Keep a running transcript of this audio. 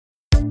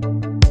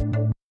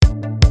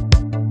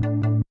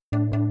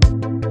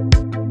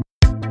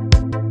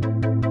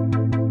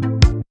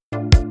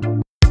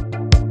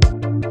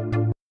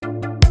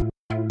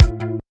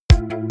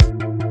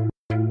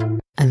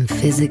I'm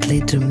physically,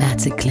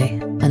 dramatically,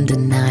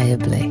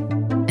 undeniably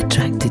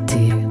attracted to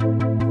you.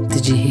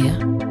 Did you hear?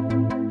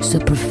 So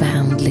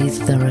profoundly,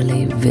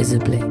 thoroughly,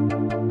 visibly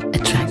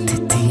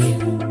attracted to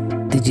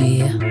you. Did you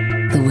hear?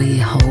 The way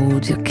you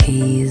hold your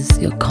keys,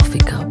 your coffee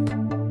cup,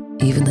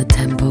 even the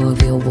tempo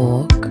of your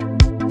walk.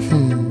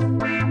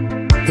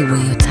 The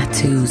way your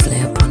tattoos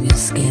lay upon your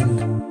skin,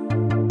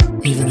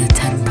 even the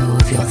tempo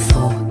of your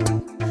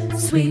thought.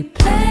 Sweet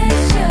pleasure.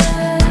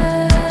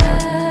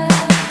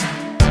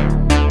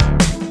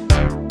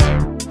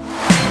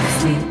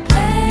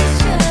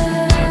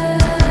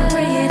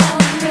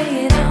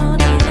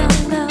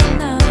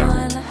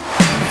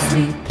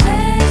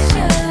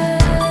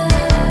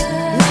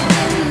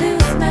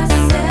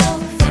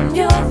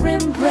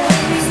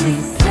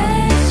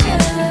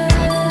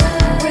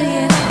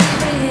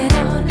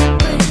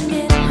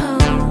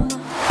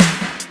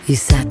 You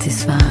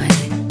satisfy,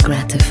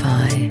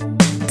 gratify,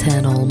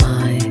 turn all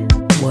my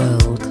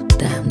world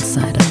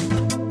downside up.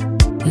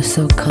 You're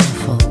so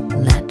colourful,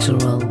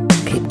 natural,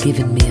 keep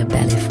giving me a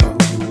bellyful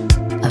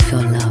of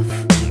your love.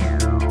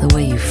 The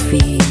way you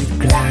feed,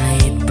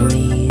 glide,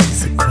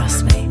 breeze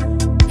across me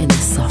in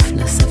the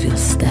softness of your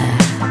stare.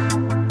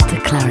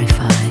 To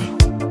clarify,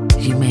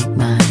 you make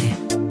my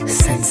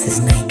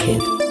senses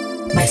naked,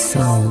 my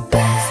soul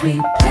bare.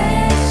 Sweet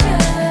pleasure.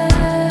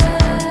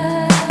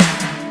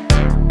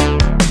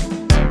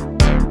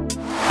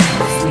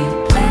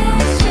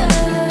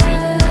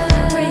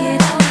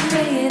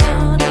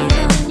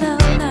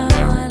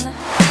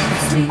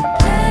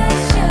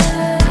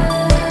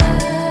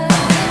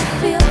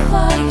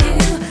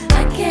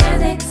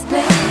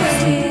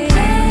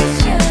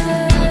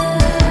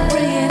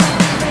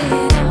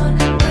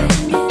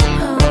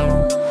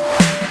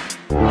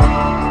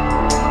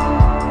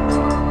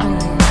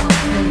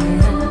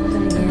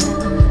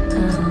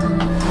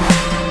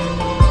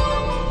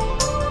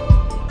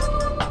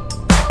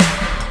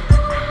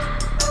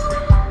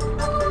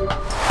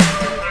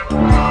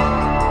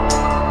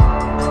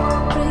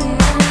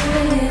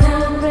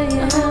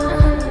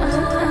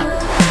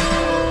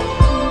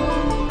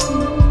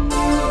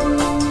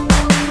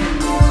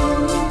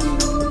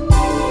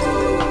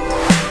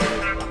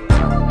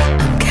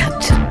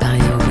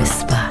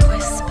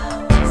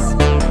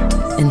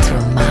 Into a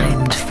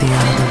mind field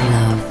of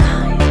love,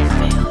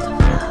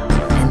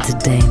 into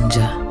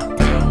danger,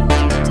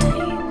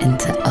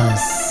 into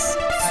us.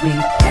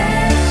 Sweet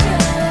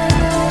pleasure.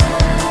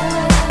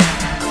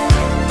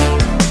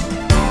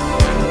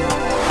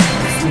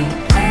 Sweet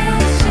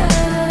pleasure.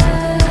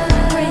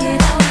 Bring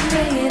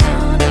it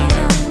on,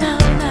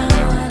 now.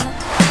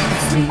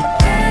 Sweet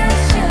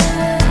pleasure.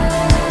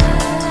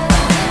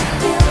 I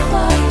feel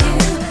for you,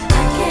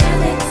 I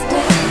can't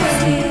explain.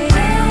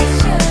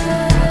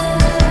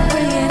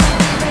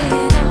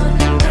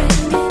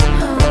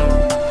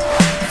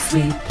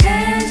 Sweet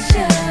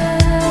pleasure.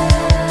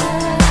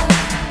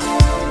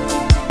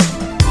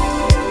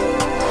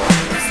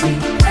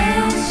 Sweet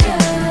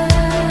pleasure.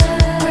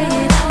 Bring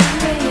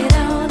it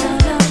on,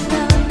 no.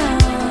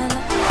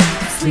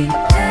 Sweet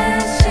pleasure.